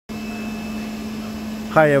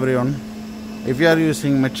Hi everyone, if you are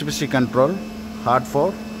using Mitsubishi control, hard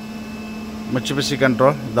 4 Mitsubishi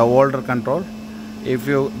control, the older control, if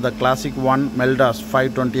you the classic one Meldas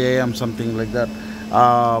 520 AM something like that,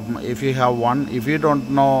 if you have one, if you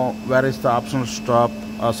don't know where is the optional stop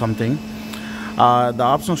or something, the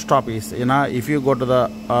optional stop is, if you go to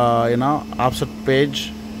the offset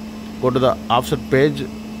page, go to the offset page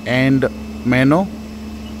and menu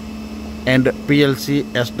and PLC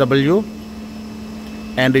SW,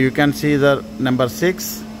 and you can see the number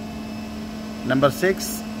 6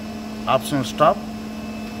 optional stop,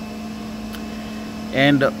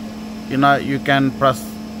 and you can press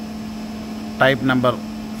type number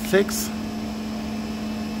 6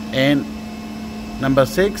 and number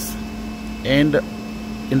 6 and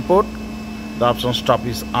input, the option stop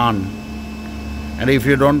is on. And if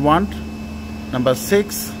you don't want number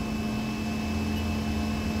 6,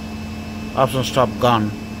 option stop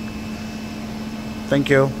gone. Thank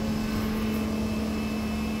you.